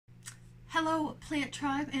Hello Plant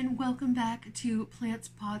Tribe and welcome back to Plants,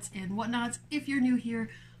 Pots, and Whatnots. If you're new here,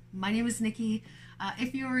 my name is Nikki.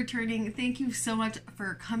 If you're returning, thank you so much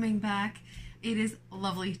for coming back. It is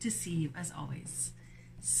lovely to see you as always.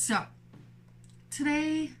 So,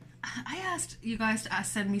 today I asked you guys to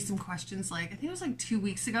send me some questions I think it was 2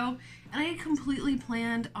 weeks ago, and I had completely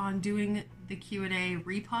planned on doing the Q&A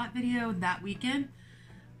Repot video that weekend,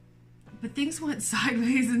 but things went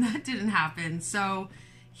sideways and that didn't happen. So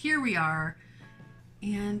here we are,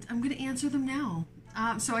 and I'm going to answer them now.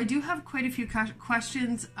 So I do have quite a few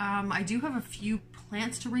questions. I do have a few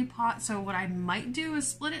plants to repot, so what I might do is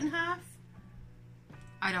split it in half.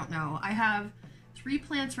 I don't know. I have 3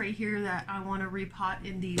 plants right here that I want to repot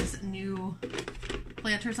in these new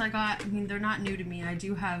planters I got. I mean, they're not new to me. I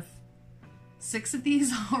do have 6 of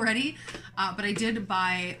these already, but I did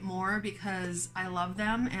buy more because I love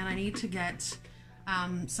them and I need to get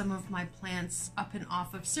some of my plants up and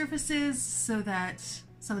off of surfaces so that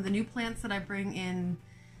some of the new plants that I bring in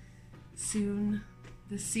soon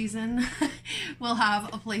this season will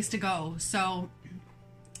have a place to go. So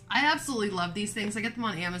I absolutely love these things. I get them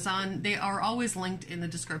on Amazon. They are always linked in the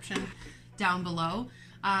description down below,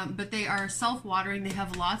 but they are self-watering. They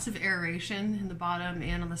have lots of aeration in the bottom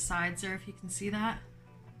and on the sides there, if you can see that.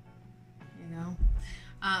 You know,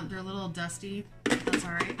 they're a little dusty, but that's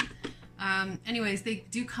all right. Anyways, they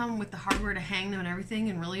do come with the hardware to hang them and everything,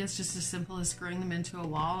 and really it's just as simple as screwing them into a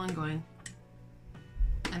wall and going,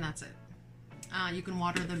 and that's it. You can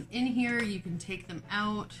water them in here, you can take them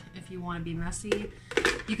out if you want to be messy.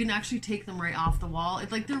 You can actually take them right off the wall.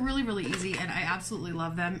 It's they're really, really easy, and I absolutely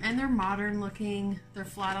love them. And they're modern looking, they're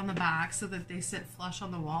flat on the back so that they sit flush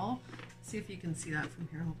on the wall. See if you can see that from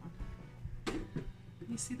here, hold on. Can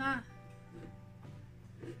you see that?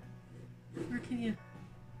 Or can you?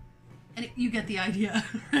 And you get the idea,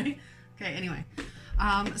 right? Okay, anyway.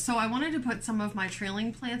 So I wanted to put some of my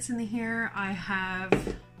trailing plants in here. I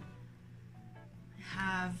have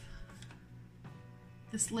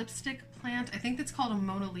this lipstick plant. I think it's called a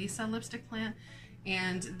Mona Lisa lipstick plant.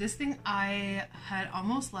 And this thing I had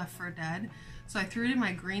almost left for dead. So I threw it in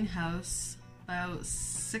my greenhouse about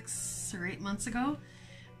 6 or 8 months ago.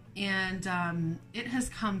 And it has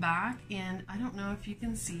come back, and I don't know if you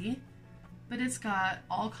can see, but it's got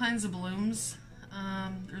all kinds of blooms.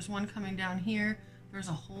 There's one coming down here. There's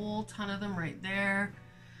a whole ton of them right there.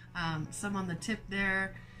 Some on the tip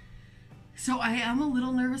there. So I am a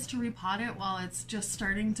little nervous to repot it while it's just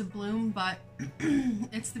starting to bloom, but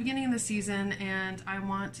it's the beginning of the season and I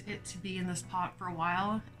want it to be in this pot for a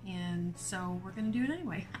while, and so we're gonna do it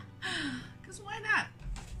anyway, because why not?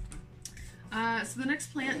 So the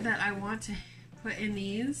next plant that I want to put in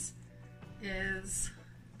these is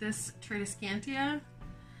this Tradescantia.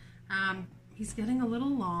 He's getting a little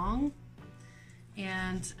long,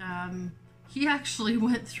 and he actually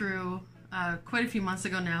went through quite a few months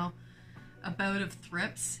ago now a bout of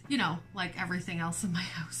thrips, you know, like everything else in my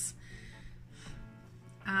house.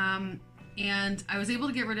 And I was able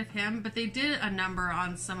to get rid of him, but they did a number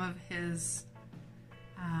on some of his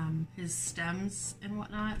stems and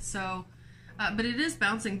whatnot. So but it is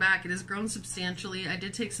bouncing back. It has grown substantially. I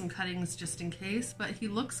did take some cuttings just in case, but he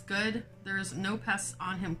looks good. There's no pests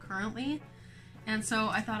on him currently. And so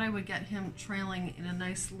I thought I would get him trailing in a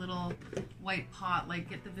nice little white pot,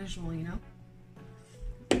 get the visual, you know?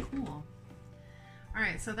 Cool. All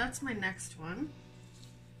right, so that's my next one.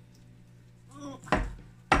 Oh.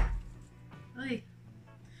 Really?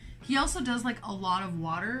 He also does a lot of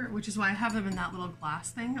water, which is why I have him in that little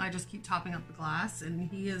glass thing. I just keep topping up the glass, and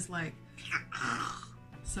he is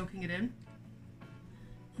soaking it in.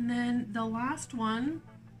 And then the last one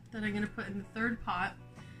that I'm going to put in the third pot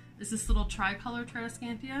is this little tricolor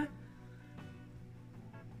Tradescantia.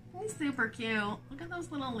 He's super cute. Look at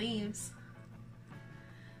those little leaves.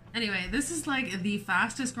 Anyway, this is the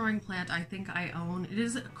fastest growing plant I think I own. It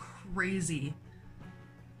is crazy.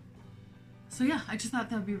 So yeah, I just thought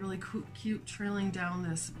that would be really cute trailing down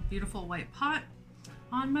this beautiful white pot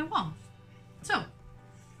on my wall. So,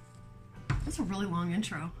 that's a really long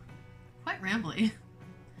intro. Quite rambly.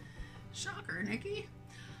 Shocker, Nikki.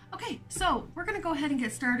 Okay, so we're going to go ahead and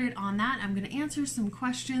get started on that. I'm going to answer some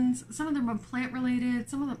questions. Some of them are plant related,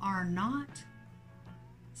 some of them are not.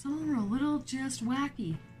 Some of them are a little just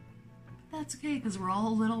wacky. But that's okay, because we're all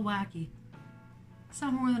a little wacky.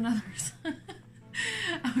 Some more than others.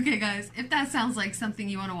 Okay guys, if that sounds like something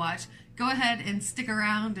you want to watch, go ahead and stick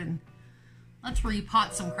around and let's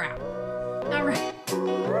repot some crap. Alright.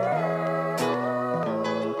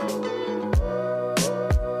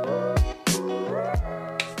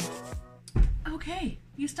 Okay,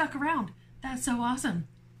 you stuck around. That's so awesome.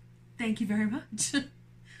 Thank you very much.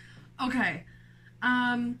 Okay.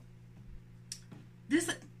 This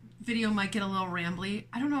video might get a little rambly.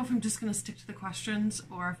 I don't know if I'm just going to stick to the questions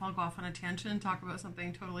or if I'll go off on a tangent and talk about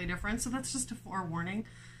something totally different. So that's just a forewarning.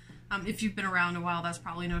 If you've been around a while, that's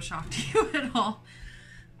probably no shock to you at all.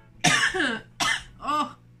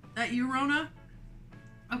 Oh, that you, Rona?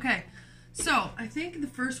 Okay, so I think the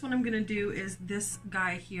first one I'm going to do is this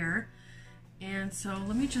guy here. And so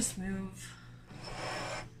let me just move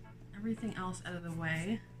everything else out of the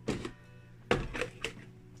way.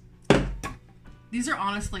 These are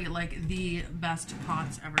honestly like the best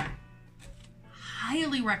pots ever.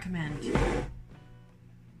 Highly recommend.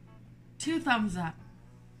 2 thumbs up.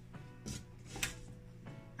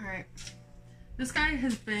 Alright. This guy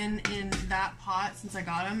has been in that pot since I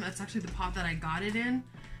got him. It's actually the pot that I got it in.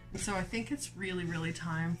 And so I think it's really, really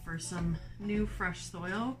time for some new fresh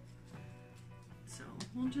soil. So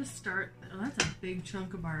we'll just start. Oh, that's a big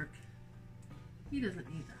chunk of bark. He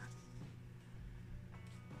doesn't need that.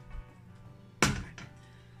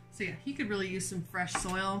 So yeah, he could really use some fresh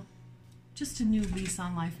soil. Just a new lease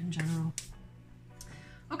on life in general.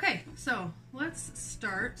 Okay, so let's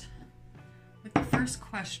start with the first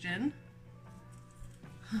question.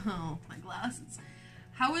 Oh, my glasses.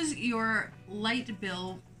 How is your light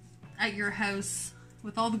bill at your house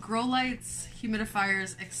with all the grow lights,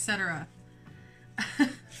 humidifiers, etc.?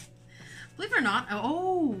 Believe it or not,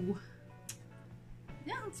 oh,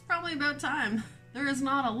 yeah, it's probably about time. There is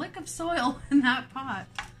not a lick of soil in that pot.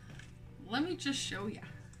 Let me just show you.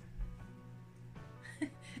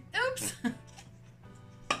 Oops.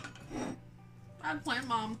 Bad plant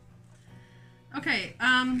mom. Okay,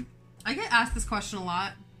 I get asked this question a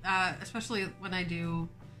lot, especially when I do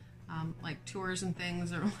like tours and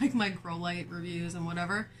things, or like my grow light reviews and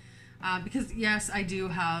whatever. Because yes, I do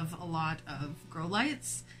have a lot of grow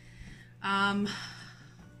lights. I'm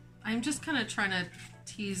just kind of trying to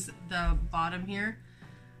tease the bottom here.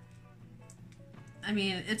 I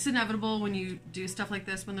mean, it's inevitable when you do stuff like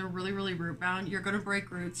this, when they're really, really root bound, you're going to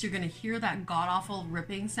break roots. You're going to hear that god-awful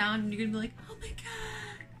ripping sound, and you're going to be like, oh my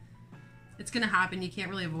god. It's going to happen. You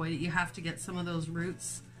can't really avoid it. You have to get some of those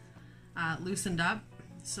roots loosened up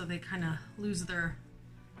so they kind of lose their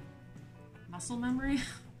muscle memory.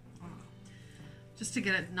 Just to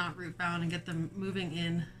get it not root bound and get them moving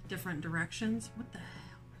in different directions. What the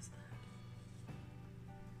hell is that?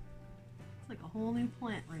 It's like a whole new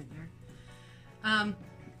plant right there.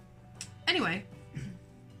 Anyway,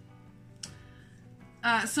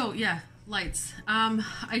 so yeah, lights.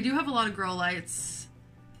 I do have a lot of grow lights,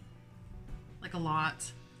 like a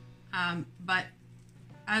lot, but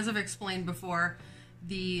as I've explained before,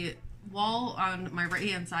 the wall on my right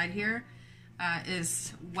hand side here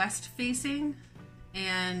is west facing,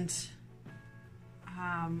 and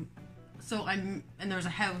and there's a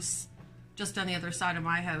house just on the other side of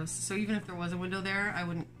my house, so even if there was a window there, I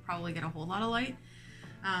wouldn't probably get a whole lot of light.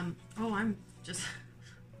 Oh, I'm just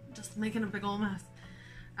making a big old mess.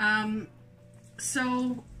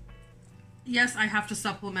 So yes, I have to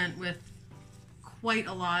supplement with quite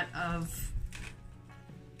a lot of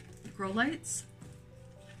grow lights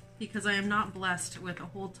because I am not blessed with a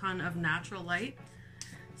whole ton of natural light.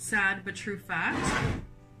 Sad but true fact.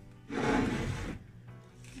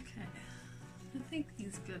 Okay, I think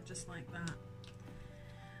he's good just like that.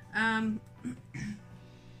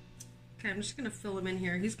 Okay, I'm just gonna fill him in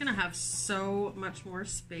here. He's gonna have so much more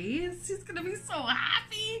space. He's gonna be so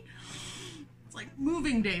happy. It's like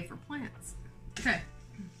moving day for plants. Okay.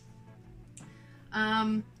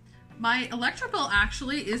 My electric bill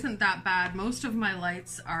actually isn't that bad. Most of my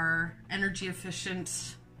lights are energy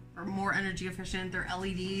efficient, or more energy efficient. They're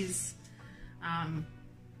LEDs. I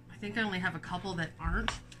think I only have a couple that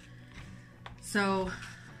aren't. So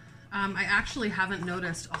I actually haven't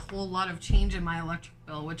noticed a whole lot of change in my electric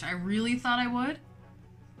bill, which I really thought I would,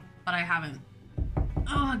 but I haven't.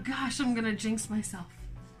 Oh gosh, I'm gonna jinx myself.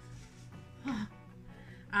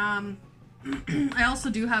 I also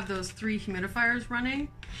do have those 3 humidifiers running.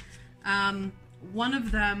 One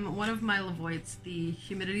of my Levoits, the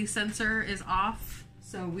humidity sensor is off.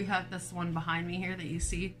 So we have this one behind me here that you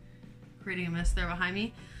see creating a mist there behind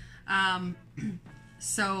me.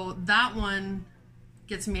 So that one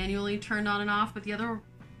gets manually turned on and off, but the other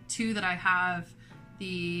 2 that I have,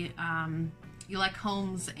 the Elect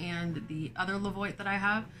Homes and the other Levoit that I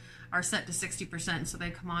have, are set to 60%, so they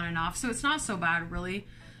come on and off. So it's not so bad, really.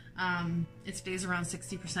 It stays around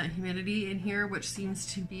 60% humidity in here, which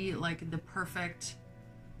seems to be like the perfect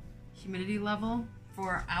humidity level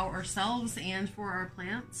for ourselves and for our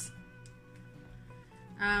plants.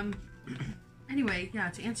 Anyway, yeah,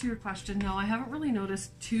 to answer your question, no, I haven't really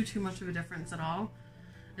noticed too much of a difference at all.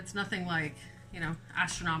 It's nothing like, you know,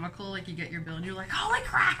 astronomical. Like you get your bill and you're like, holy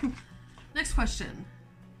crap! Next question.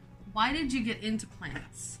 Why did you get into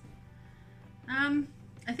plants?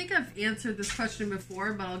 I think I've answered this question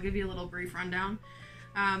before, but I'll give you a little brief rundown.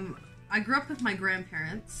 I grew up with my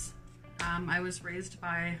grandparents. I was raised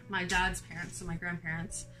by my dad's parents, so my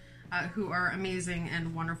grandparents, who are amazing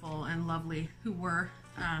and wonderful and lovely, who were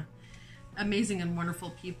amazing and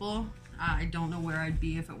wonderful people. I don't know where I'd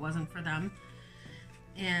be if it wasn't for them.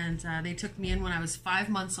 And they took me in when I was 5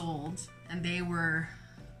 months old, and they were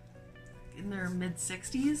in their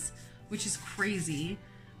mid-60s, which is crazy.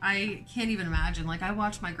 I can't even imagine. Like, I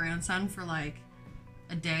watched my grandson for like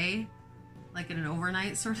a day, like in an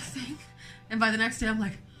overnight sort of thing, and by the next day I'm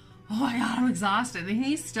like, oh my god, I'm exhausted. And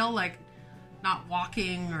he's still like not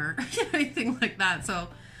walking or anything like that. So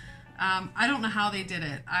I don't know how they did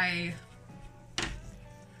it. I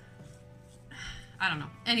don't know.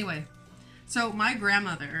 Anyway, so my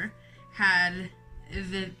grandmother had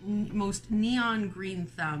the most neon green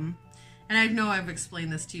thumb. And I know I've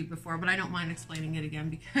explained this to you before, but I don't mind explaining it again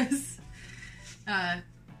because I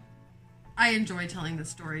enjoy telling this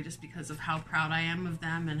story just because of how proud I am of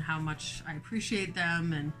them and how much I appreciate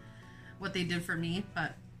them and what they did for me.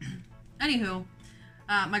 But anywho,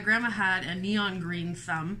 my grandma had a neon green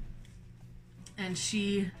thumb, and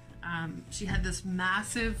she had this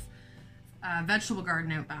massive vegetable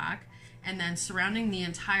garden out back, and then surrounding the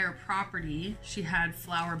entire property, she had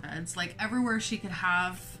flower beds. Like everywhere she could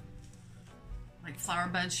have like flower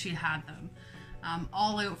beds, she had them.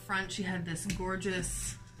 All out front, she had these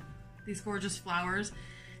gorgeous flowers.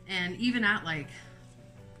 And even at like,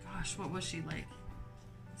 gosh, what was she, like,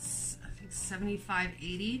 I think 75,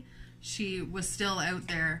 80, she was still out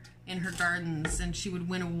there in her gardens, and she would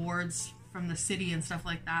win awards from the city and stuff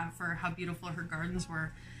like that for how beautiful her gardens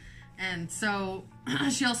were. And so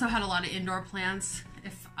she also had a lot of indoor plants.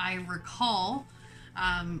 If I recall,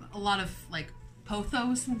 a lot of like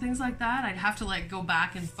pothos and things like that. I'd have to like go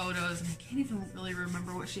back in photos, and I can't even really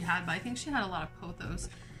remember what she had, but I think she had a lot of pothos.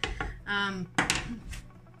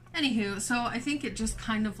 Anywho, so I think it just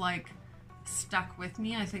kind of like stuck with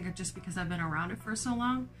me. I think it just because I've been around it for so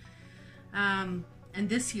long. And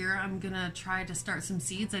this year I'm gonna try to start some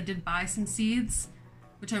seeds. I did buy some seeds,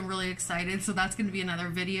 which I'm really excited. So that's gonna be another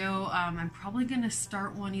video. I'm probably gonna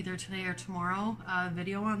start one either today or tomorrow,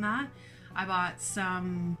 video on that. I bought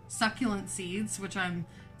some succulent seeds, which I'm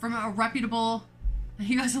from a reputable,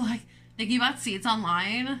 you guys are like, Nikki, you bought seeds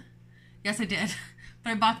online? Yes, I did.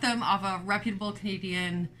 But I bought them off a reputable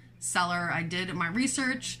Canadian seller. I did my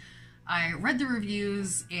research, I read the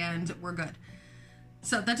reviews, and we're good.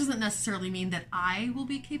 So that doesn't necessarily mean that I will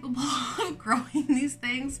be capable of growing these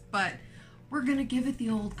things, but we're gonna give it the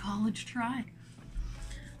old college try.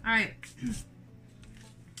 All right.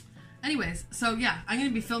 Anyways, so yeah, I'm going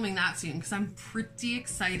to be filming that soon because I'm pretty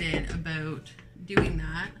excited about doing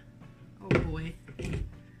that. Oh boy.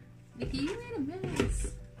 Nikki, you made a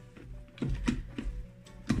mess.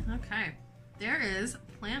 Okay, there is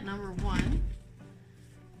plant number 1.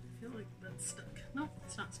 I feel like that's stuck. Nope,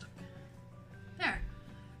 it's not stuck. There.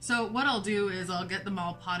 So what I'll do is I'll get them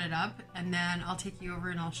all potted up, and then I'll take you over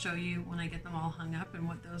and I'll show you when I get them all hung up and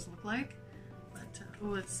what those look like. But,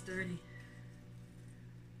 oh, it's dirty.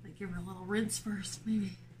 Give her a little rinse first,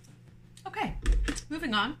 maybe. Okay,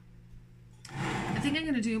 moving on. I think I'm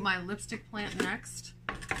gonna do my lipstick plant next.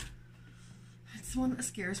 It's the one that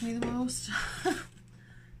scares me the most.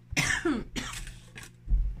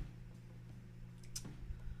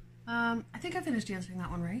 I think I finished answering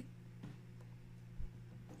that one, right?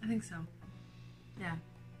 I think so. Yeah.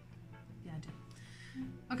 Yeah, I did.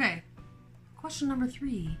 Okay, question number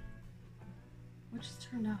 3. Which is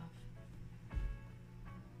turned off.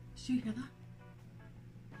 Did you hear that?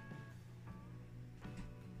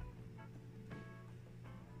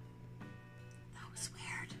 That was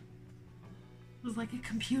weird. It was like a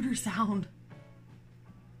computer sound.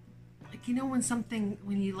 Like, you know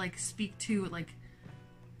when you like speak to like,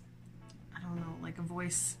 I don't know, like a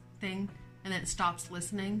voice thing, and then it stops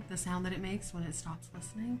listening, the sound that it makes when it stops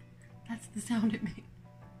listening? That's the sound it made.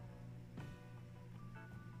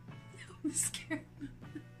 I'm scared.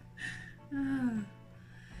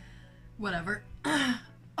 Whatever.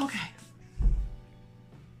 Okay.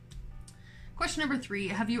 Question number 3.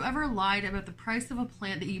 Have you ever lied about the price of a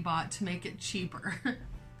plant that you bought to make it cheaper?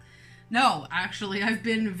 No, actually, I've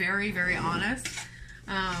been very, very honest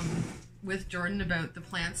with Jordan about the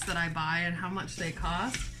plants that I buy and how much they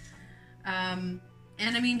cost. And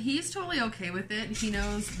I mean, he's totally okay with it. He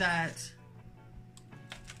knows that,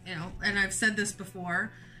 you know, and I've said this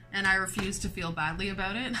before, and I refuse to feel badly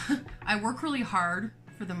about it. I work really hard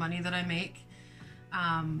for the money that I make.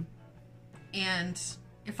 And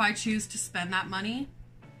if I choose to spend that money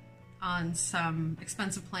on some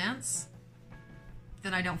expensive plants,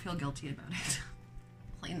 then I don't feel guilty about it.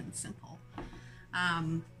 Plain and simple.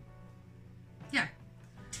 Yeah.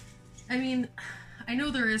 I mean, I know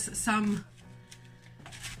there is some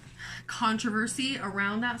controversy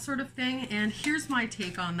around that sort of thing, and here's my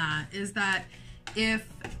take on that, is that if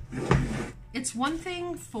it's one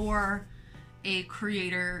thing for a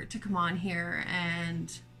creator to come on here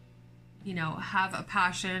and, you know, have a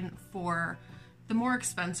passion for the more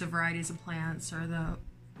expensive varieties of plants, or the,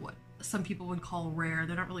 what some people would call rare.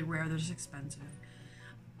 They're not really rare, they're just expensive.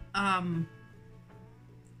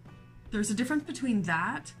 There's a difference between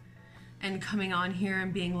that and coming on here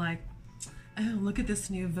and being like, oh, look at this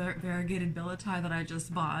new variegated billet that I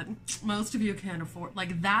just bought. Most of you can't afford.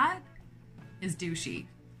 Like, that is douchey.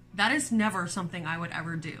 That is never something I would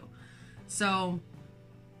ever do. So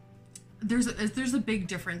there's a big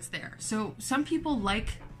difference there. So some people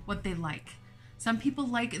like what they like. Some people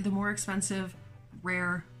like the more expensive,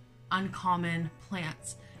 rare, uncommon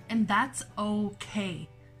plants, and that's okay.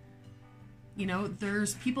 You know,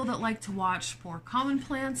 there's people that like to watch more common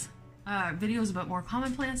plants, videos about more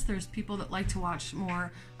common plants. There's people that like to watch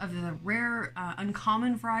more of the rare,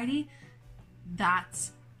 uncommon variety.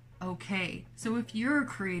 That's okay. So if you're a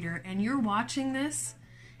creator and you're watching this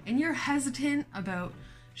and you're hesitant about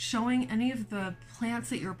showing any of the plants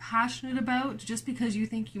that you're passionate about just because you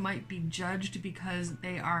think you might be judged because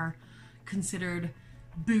they are considered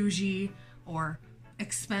bougie or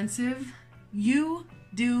expensive, you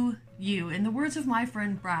do you. In the words of my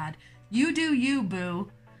friend Brad, you do you,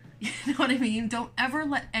 boo. You know what I mean? Don't ever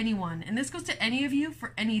let anyone, and this goes to any of you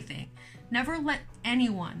for anything, never let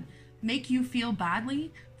anyone make you feel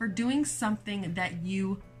badly for doing something that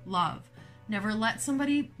you love. Never let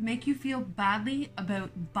somebody make you feel badly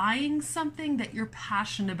about buying something that you're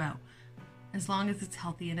passionate about, as long as it's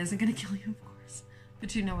healthy and isn't going to kill you, of course.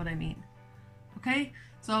 But you know what I mean. Okay?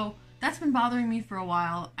 So that's been bothering me for a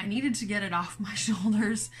while. I needed to get it off my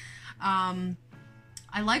shoulders. I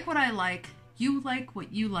like what I like. You like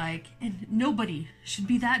what you like. And nobody should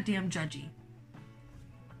be that damn judgy.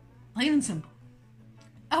 Plain and simple.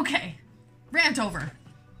 Okay. Rant over.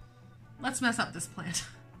 Let's mess up this plant.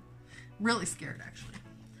 Really scared, actually.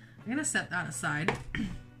 I'm gonna set that aside.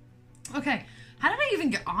 Okay, how did I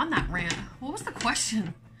even get on that rant? What was the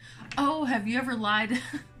question? Oh, have you ever lied?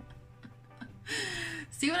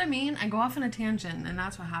 See what I mean? I go off on a tangent, and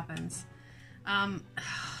that's what happens. I'm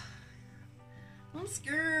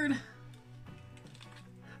scared.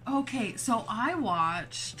 Okay, so I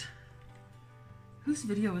watched... Whose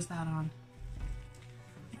video was that on?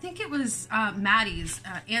 I think it was Maddie's,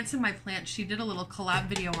 Ants in My Plant. She did a little collab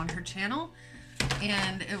video on her channel,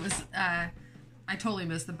 and it was, I totally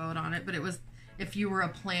missed the boat on it, but it was, if you were a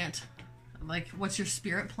plant, like, what's your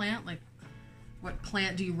spirit plant? Like, what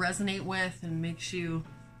plant do you resonate with and makes you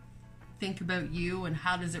think about you, and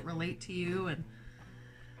how does it relate to you? And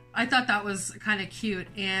I thought that was kind of cute,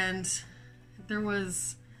 and there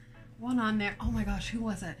was one on there. Oh my gosh, who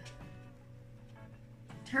was it?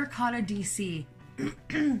 Terracotta DC.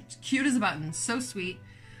 Cute as a button, so sweet.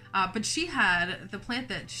 But she had the plant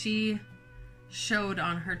that she showed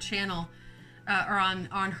on her channel, or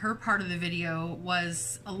on her part of the video,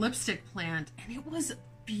 was a lipstick plant, and it was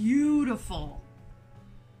beautiful.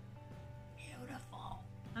 Beautiful.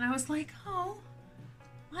 And I was like, oh,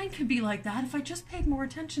 mine could be like that if I just paid more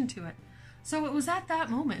attention to it. So it was at that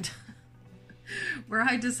moment where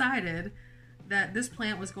I decided that this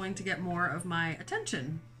plant was going to get more of my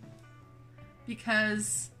attention,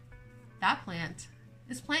 because that plant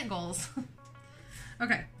is plant goals.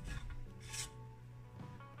 Okay.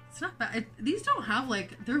 It's not bad. These don't have,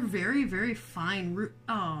 like, they're very, very fine root.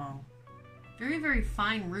 Oh. Very, very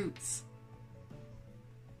fine roots.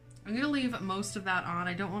 I'm going to leave most of that on.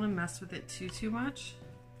 I don't want to mess with it too much.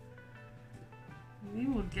 We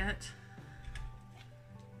will get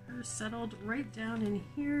her settled right down in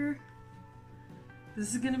here.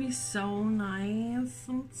 This is going to be so nice.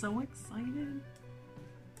 I'm so excited.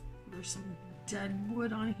 There's some dead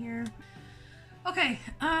wood on here. Okay,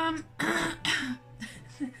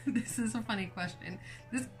 this is a funny question.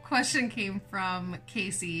 This question came from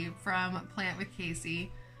Casey, from Plant with Casey.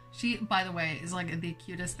 She, by the way, is like the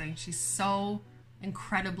cutest thing. She's so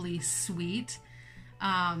incredibly sweet.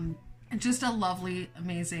 And just a lovely,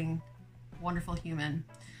 amazing, wonderful human.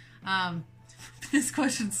 This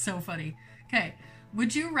question's so funny. Okay.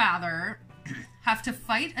 Would you rather have to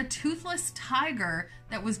fight a toothless tiger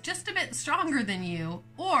that was just a bit stronger than you,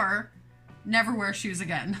 or never wear shoes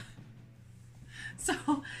again?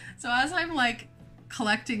 So as I'm like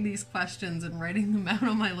collecting these questions and writing them out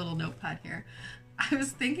on my little notepad here, I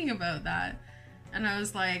was thinking about that, and I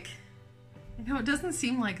was like, you know, it doesn't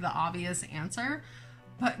seem like the obvious answer,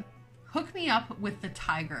 but hook me up with the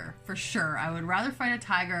tiger for sure. I would rather fight a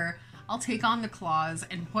tiger. I'll take on the claws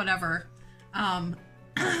and whatever. I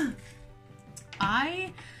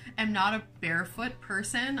am not a barefoot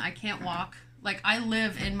person. I can't walk. Like, I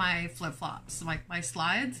live in my flip-flops, like my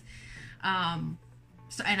slides.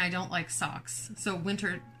 So, and I don't like socks. So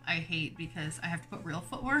winter I hate because I have to put real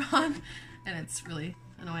footwear on, and it's really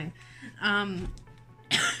annoying.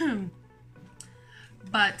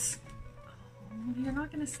 But you're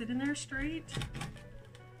not gonna sit in there straight?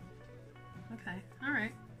 Okay, all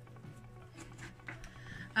right.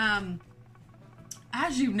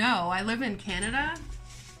 As you know, I live in Canada.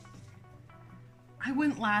 I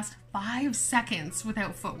wouldn't last 5 seconds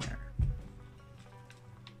without footwear.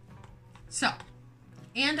 So,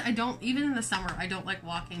 and I don't, even in the summer, I don't like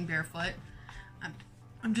walking barefoot.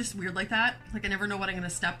 I'm just weird like that. Like, I never know what I'm gonna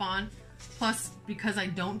step on. Plus, because I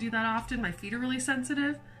don't do that often, my feet are really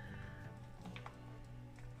sensitive.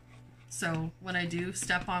 So when I do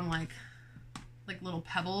step on like little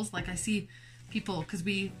pebbles, like I see people, because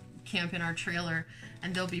we camp in our trailer,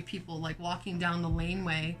 and there'll be people like walking down the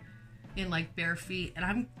laneway in like bare feet, and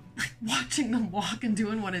I'm like watching them walk and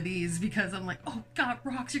doing one of these because I'm like, oh God,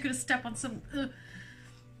 rocks, you're gonna step on some.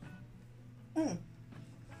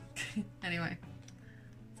 Anyway,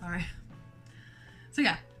 sorry. So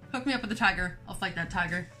yeah, hook me up with a tiger. I'll fight that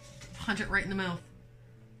tiger. Punch it right in the mouth.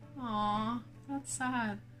 Aw, that's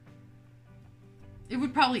sad. It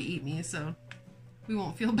would probably eat me, so we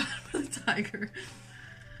won't feel bad for the tiger.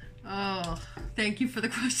 Oh, thank you for the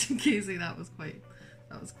question, Casey. That was quite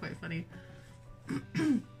funny.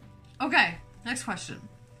 Okay, next question.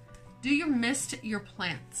 Do you mist your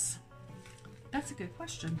plants? That's a good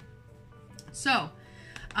question. So,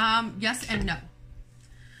 yes and no.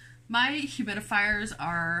 My humidifiers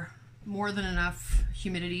are more than enough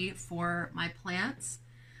humidity for my plants.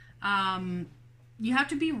 You have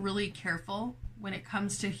to be really careful when it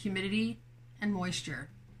comes to humidity and moisture.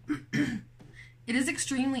 It is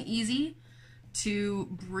extremely easy to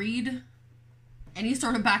breed any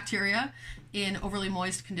sort of bacteria in overly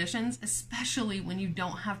moist conditions, especially when you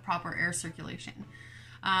don't have proper air circulation.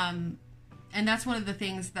 And that's one of the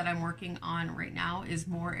things that I'm working on right now, is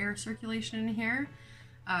more air circulation in here.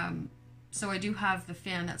 So I do have the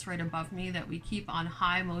fan that's right above me that we keep on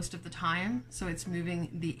high most of the time, so it's moving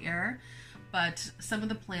the air. But some of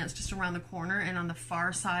the plants just around the corner and on the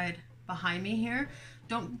far side behind me here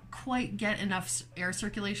don't quite get enough air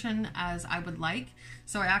circulation as I would like.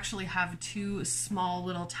 So I actually have 2 small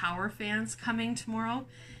little tower fans coming tomorrow,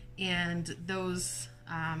 and those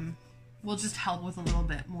will just help with a little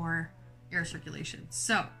bit more air circulation.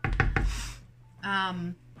 So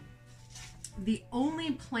the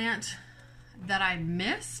only plant that I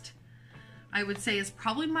missed, I would say, is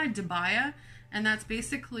probably my debaya, and that's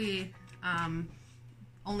basically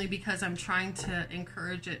only because I'm trying to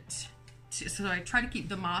encourage it to, so I try to keep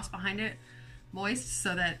the moss behind it moist,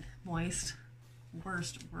 so that worst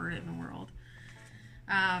word in the world,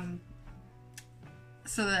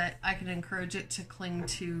 so that I can encourage it to cling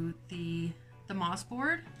to the moss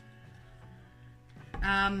board.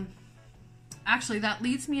 Actually, that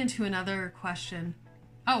leads me into another question.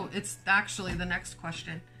 Oh, it's actually the next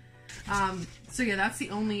question. So yeah, that's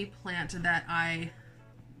the only plant that I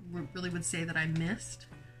really would say that I missed.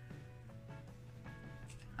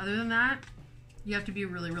 Other than that, you have to be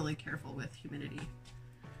really, really careful with humidity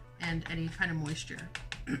and any kind of moisture.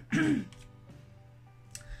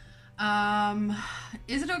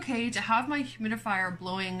 Is it okay to have my humidifier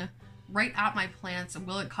blowing right at my plants?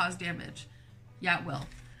 Will it cause damage? Yeah, it will.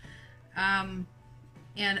 And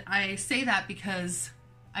I say that because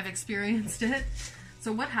I've experienced it.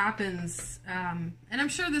 So what happens, and I'm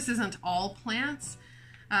sure this isn't all plants,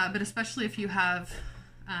 but especially if you have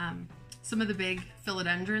some of the big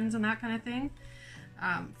philodendrons and that kind of thing.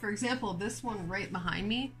 For example, this one right behind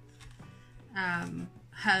me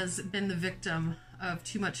has been the victim of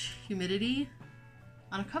too much humidity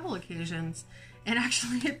on a couple occasions, and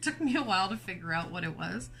actually it took me a while to figure out what it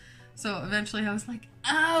was. So eventually I was like,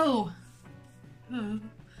 oh!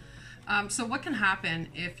 So what can happen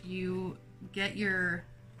if you get your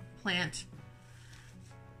plant,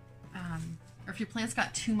 or if your plant's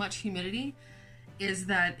got too much humidity, is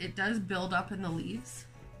that it does build up in the leaves.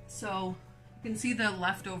 So you can see the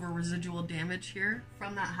leftover residual damage here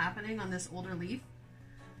from that happening on this older leaf.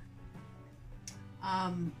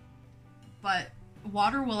 But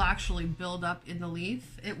water will actually build up in the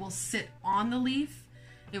leaf. It will sit on the leaf.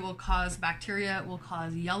 It will cause bacteria. It will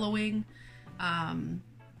cause yellowing. and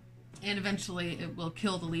eventually it will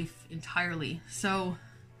kill the leaf entirely. So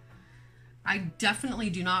I definitely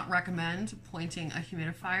do not recommend pointing a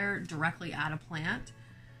humidifier directly at a plant.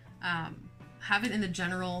 Have it in the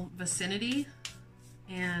general vicinity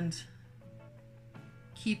and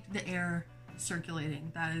keep the air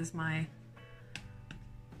circulating. That is my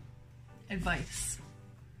advice.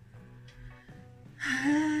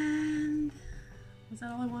 And was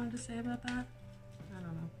that all I wanted to say about that? I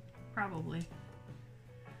don't know. Probably.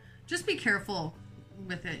 Just be careful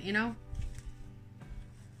with it, you know?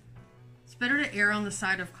 It's better to err on the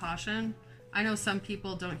side of caution. I know some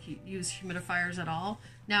people don't use humidifiers at all.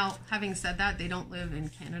 Now, having said that, they don't live in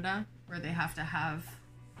Canada where they have to have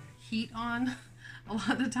heat on a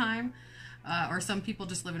lot of the time. Or some people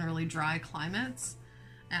just live in really dry climates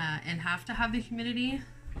and have to have the humidity.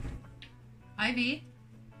 Ivy,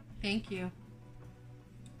 thank you.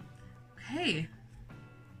 Okay.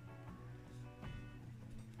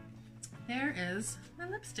 There is my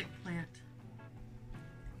lipstick plant.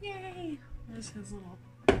 Yay! There's his little...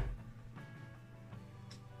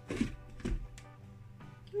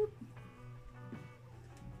 Oop.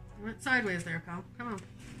 I went sideways there, pal. Come on.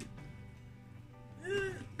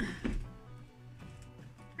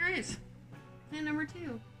 Alright. And number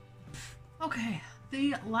 2. Okay,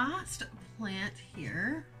 the last plant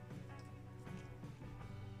here.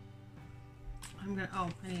 I'm gonna, oh,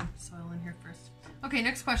 I need soil in here first. Okay,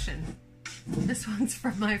 next question. This one's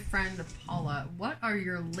from my friend Paula. What are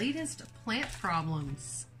your latest plant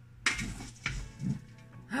problems?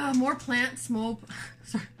 More plants, more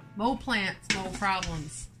plants, more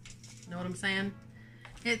problems. Know what I'm saying?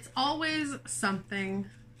 It's always something.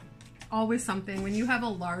 Always something. When you have a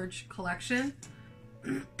large collection,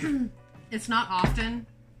 it's not often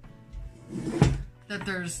that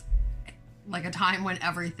there's like a time when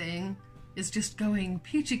everything is just going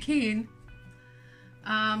peachy keen.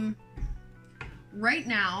 Right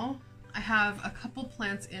now, I have a couple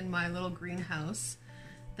plants in my little greenhouse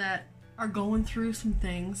that are going through some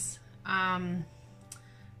things.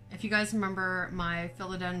 If you guys remember my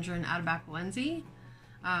philodendron Adabacuense,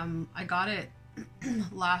 I got it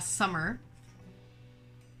last summer.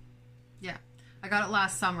 Yeah, I got it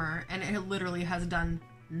last summer and it literally has done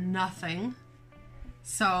nothing.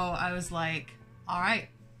 So I was like, all right,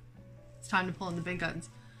 it's time to pull in the big guns.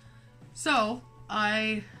 So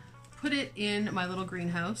I put it in my little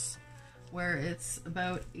greenhouse where it's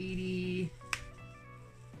about 88%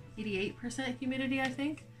 humidity, I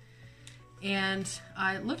think. And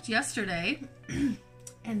I looked yesterday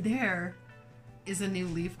and there is a new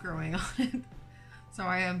leaf growing on it. So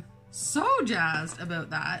I am so jazzed about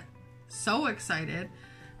that. So excited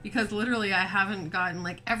because literally I haven't gotten,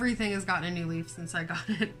 like, everything has gotten a new leaf since I got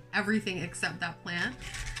it. Everything except that plant.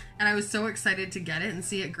 And I was so excited to get it and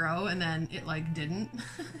see it grow, and then it like didn't.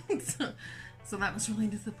 so that was really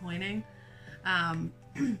disappointing.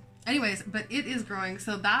 Anyways, but it is growing.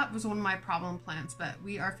 So that was one of my problem plants, but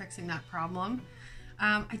we are fixing that problem.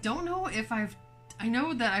 I don't know if I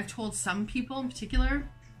know that I've told some people in particular,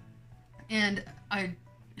 and I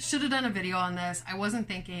should have done a video on this. I wasn't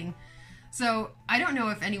thinking. So I don't know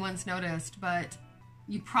if anyone's noticed, but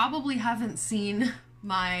you probably haven't seen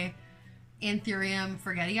my Anthurium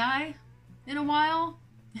forgetii in a while.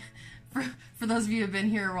 For those of you who have been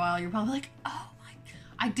here a while, you're probably like, oh my God,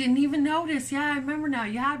 I didn't even notice. Yeah, I remember now,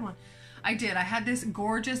 you had one. I did. I had this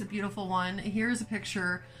gorgeous, beautiful one. Here's a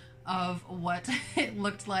picture of what it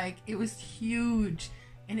looked like. It was huge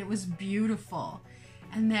and it was beautiful.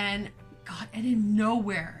 And then, God, and in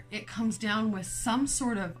nowhere, it comes down with some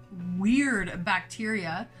sort of weird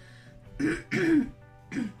bacteria.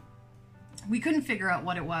 We couldn't figure out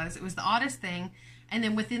what it was. It was the oddest thing. And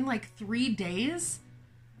then within like 3 days,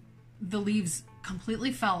 the leaves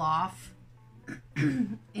completely fell off.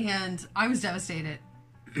 And I was devastated.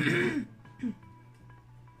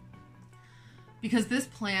 Because this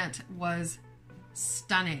plant was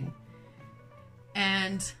stunning.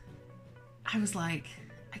 And I was like,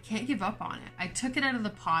 I can't give up on it. I took it out of the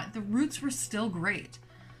pot. The roots were still great.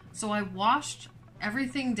 So I washed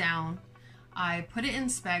everything down. I put it in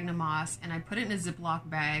sphagnum moss and I put it in a Ziploc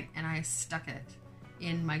bag and I stuck it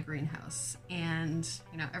in my greenhouse. And,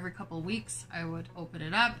 you know, every couple of weeks I would open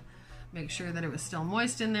it up, make sure that it was still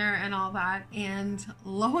moist in there and all that. And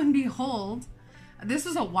lo and behold, this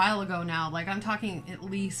was a while ago now. Like, I'm talking at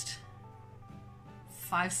least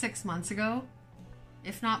 5-6 months ago,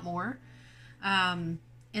 if not more. And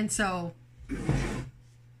so,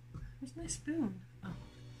 where's my spoon? Oh.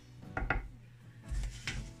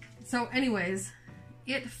 So anyways,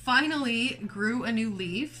 it finally grew a new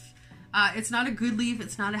leaf. It's not a good leaf,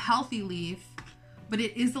 it's not a healthy leaf, but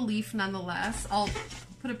it is a leaf nonetheless. I'll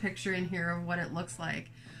put a picture in here of what it looks like,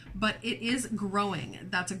 but it is growing.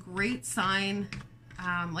 That's a great sign.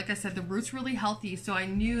 Like I said, the root's really healthy, so I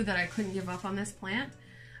knew that I couldn't give up on this plant.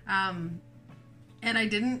 And I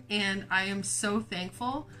didn't, and I am so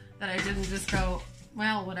thankful that I didn't just go,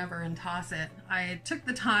 well, whatever, and toss it. I took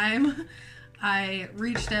the time. I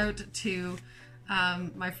reached out to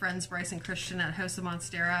my friends Bryce and Christian at House of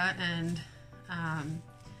Monstera, and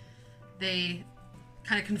they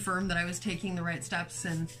kind of confirmed that I was taking the right steps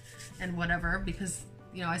and whatever, because,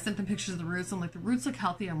 you know, I sent them pictures of the roots. I'm like, the roots look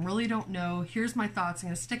healthy. I really don't know. Here's my thoughts. I'm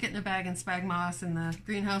going to stick it in a bag in spag moss in the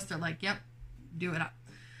greenhouse. They're like, yep, do it up.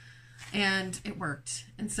 And it worked.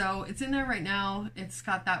 And so it's in there right now. It's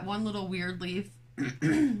got that one little weird leaf,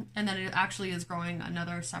 and then it actually is growing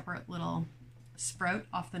another separate little sprout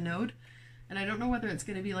off the node. And I don't know whether it's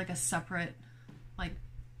going to be like a separate like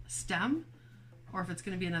stem or if it's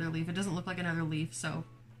going to be another leaf. It doesn't look like another leaf, so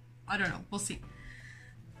I don't know. We'll see.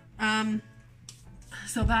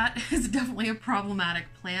 So that is definitely a problematic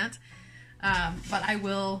plant, but I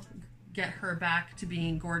will get her back to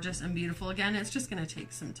being gorgeous and beautiful again. It's just going to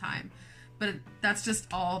take some time, but that's just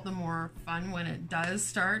all the more fun when it does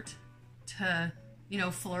start to, you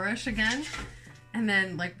know, flourish again. And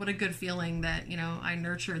then, like, what a good feeling that, you know, I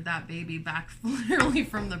nurtured that baby back literally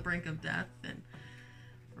from the brink of death, and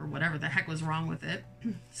or whatever the heck was wrong with it.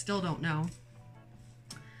 Still don't know.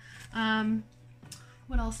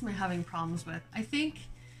 What else am I having problems with? I think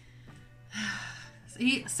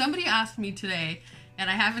somebody asked me today, and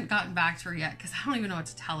I haven't gotten back to her yet because I don't even know what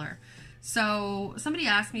to tell her. So somebody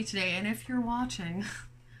asked me today, and if you're watching,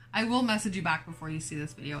 I will message you back before you see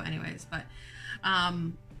this video anyways, but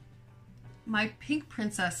my pink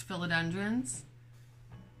princess philodendrons,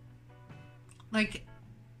 like,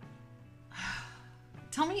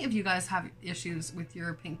 tell me if you guys have issues with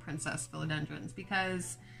your pink princess philodendrons,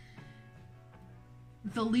 because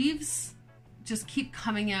the leaves just keep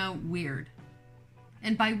coming out weird.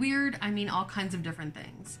 And by weird, I mean all kinds of different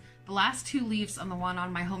things. The last two leaves on the one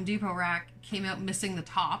on my Home Depot rack came out missing the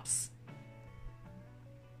tops.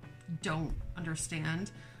 Don't understand.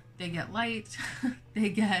 They get light. They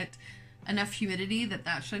get enough humidity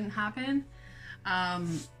that shouldn't happen.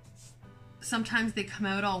 Sometimes they come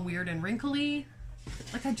out all weird and wrinkly.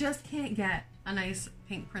 Like, I just can't get a nice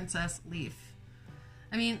pink princess leaf.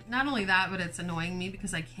 I mean, not only that, but it's annoying me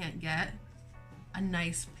because I can't get a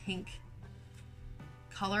nice pink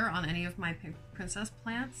color on any of my pink princess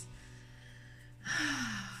plants.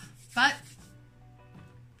 But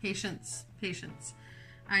patience, patience.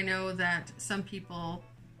 I know that some people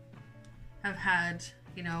have had,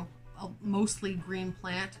 you know, a mostly green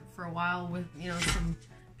plant for a while with, you know, some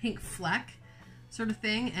pink fleck sort of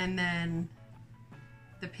thing, and then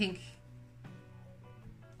the pink,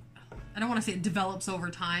 I don't want to say it develops over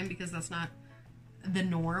time because that's not the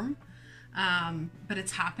norm, but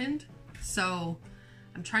it's happened. So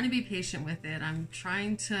I'm trying to be patient with it. I'm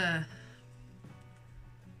trying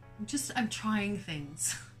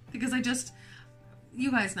things because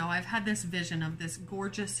you guys know, I've had this vision of this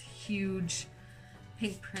gorgeous, huge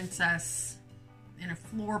pink princess in a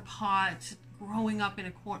floor pot growing up in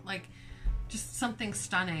a corner, like just something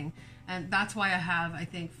stunning. And that's why I have, I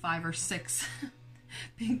think, 5 or 6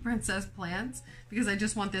 pink princess plants, because I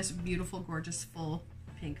just want this beautiful, gorgeous, full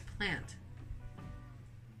pink plant.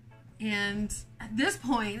 And at this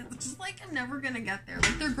point, it's just like I'm never gonna get there.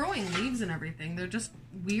 Like, they're growing leaves and everything. They're just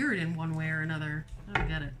weird in one way or another. I don't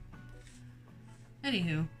get it.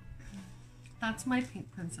 Anywho, that's my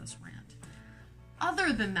pink princess rant.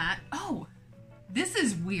 Other than that, oh, this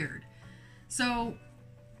is weird. So,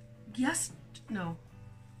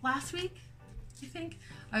 last week, I think,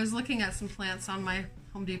 I was looking at some plants on my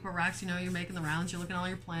Home Depot racks. You know, you're making the rounds, you're looking at all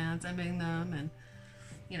your plants, emptying them, and,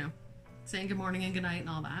 you know, saying good morning and good night and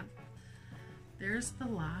all that. There's the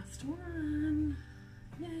last one.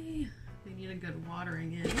 Yay. They need a good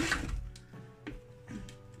watering in.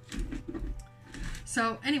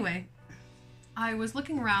 So anyway, I was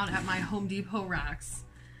looking around at my Home Depot racks,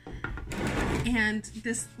 and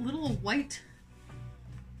this little white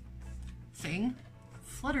thing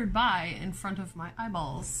fluttered by in front of my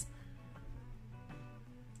eyeballs.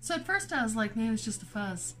 So at first I was like, maybe it's just a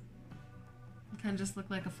fuzz. It kind of just looked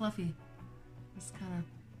like a fluffy. Just kind of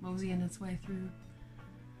moseying its way through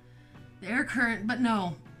the air current, but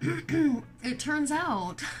no. It turns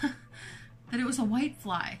out that it was a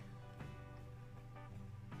whitefly.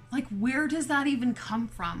 Like, where does that even come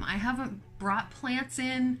from? I haven't brought plants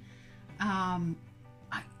in. The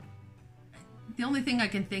only thing I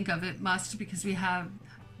can think of, it must, because we have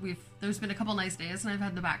there's been a couple nice days and I've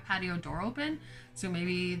had the back patio door open, so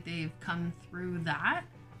maybe they've come through that.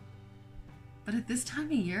 But at this time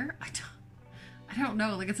of year, I don't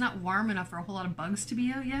know, like it's not warm enough for a whole lot of bugs to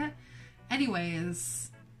be out yet.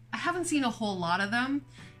 Anyways, I haven't seen a whole lot of them.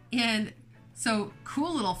 And so,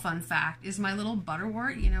 cool little fun fact is my little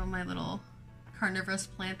butterwort, you know, my little carnivorous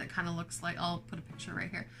plant that kind of looks like, I'll put a picture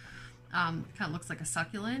right here, kind of looks like a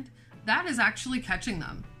succulent. That is actually catching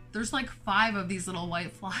them. There's like 5 of these little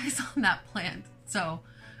white flies on that plant. So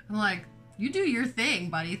I'm like, you do your thing,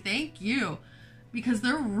 buddy. Thank you. Because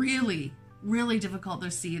they're really, really difficult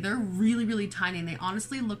to see. They're really, really tiny. And they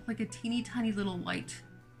honestly look like a teeny tiny little white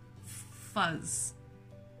fuzz.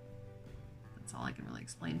 That's all I can really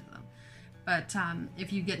explain to them. But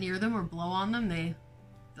if you get near them or blow on them,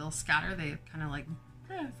 they'll scatter. They kind of like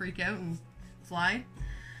freak out and fly.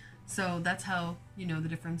 So that's how you know the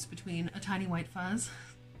difference between a tiny white fuzz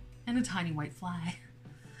and a tiny white fly.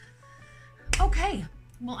 Okay,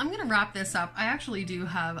 well, I'm gonna wrap this up. I actually do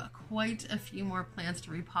have quite a few more plants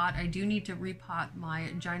to repot. I do need to repot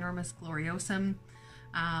my ginormous gloriosum.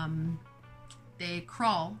 They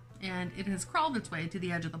crawl, and it has crawled its way to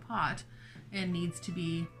the edge of the pot and needs to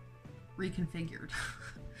be reconfigured.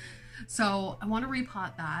 So I want to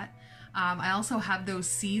repot that. I also have those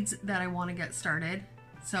seeds that I want to get started,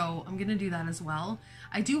 so I'm gonna do that as well.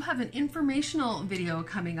 I do have an informational video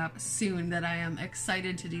coming up soon that I am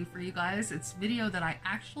excited to do for you guys. It's a video that I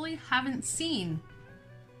actually haven't seen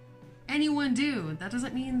anyone do. That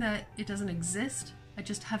doesn't mean that it doesn't exist, I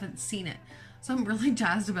just haven't seen it. So I'm really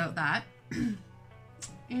jazzed about that.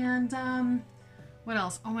 And what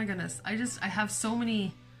else? Oh my goodness, I have so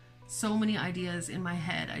many ideas in my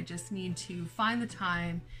head. I just need to find the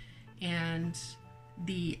time and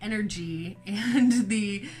the energy and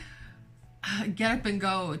the get up and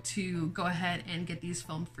go to go ahead and get these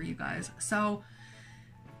filmed for you guys. So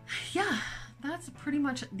yeah, that's pretty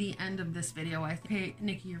much the end of this video, I think. Hey,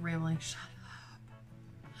 Nikki, you're rambling. Shut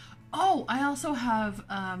up. Oh, I also have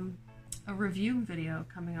a review video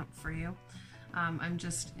coming up for you. I'm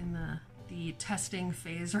just in the testing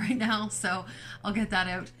phase right now, so I'll get that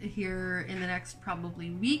out here in the next probably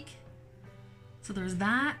week. So there's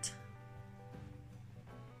that.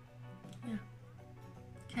 Yeah.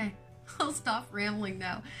 Okay, I'll stop rambling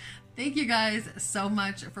now. Thank you guys so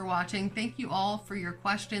much for watching. Thank you all for your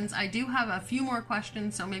questions. I do have a few more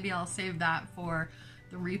questions, so maybe I'll save that for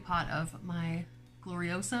the repot of my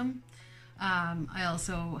gloriosum. I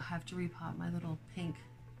also have to repot my little pink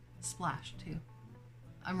splash too.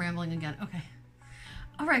 I'm rambling again. Okay.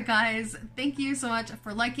 All right, guys. Thank you so much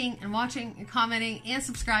for liking and watching and commenting and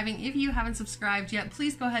subscribing. If you haven't subscribed yet,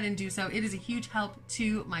 please go ahead and do so. It is a huge help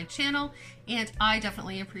to my channel, and I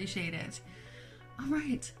definitely appreciate it. All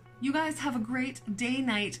right. You guys have a great day,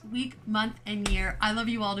 night, week, month, and year. I love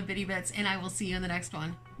you all to bitty bits, and I will see you in the next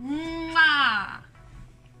one. Mwah!